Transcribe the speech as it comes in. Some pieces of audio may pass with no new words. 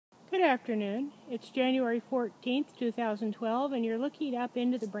Good afternoon. It's January 14th, 2012, and you're looking up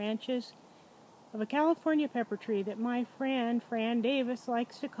into the branches of a California pepper tree that my friend Fran Davis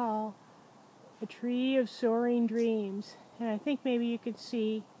likes to call a tree of soaring dreams. And I think maybe you could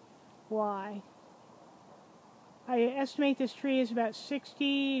see why. I estimate this tree is about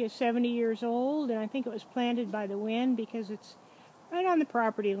 60 to 70 years old, and I think it was planted by the wind because it's right on the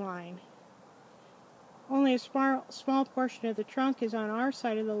property line. Only a small portion of the trunk is on our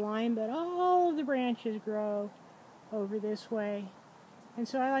side of the line, but all of the branches grow over this way. And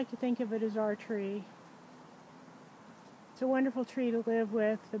so I like to think of it as our tree. It's a wonderful tree to live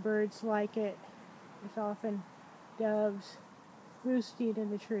with. The birds like it. There's often doves roosting in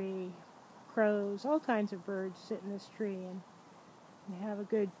the tree, crows, all kinds of birds sit in this tree and have a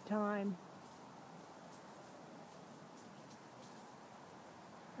good time.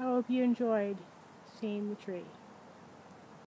 I hope you enjoyed seeing the tree.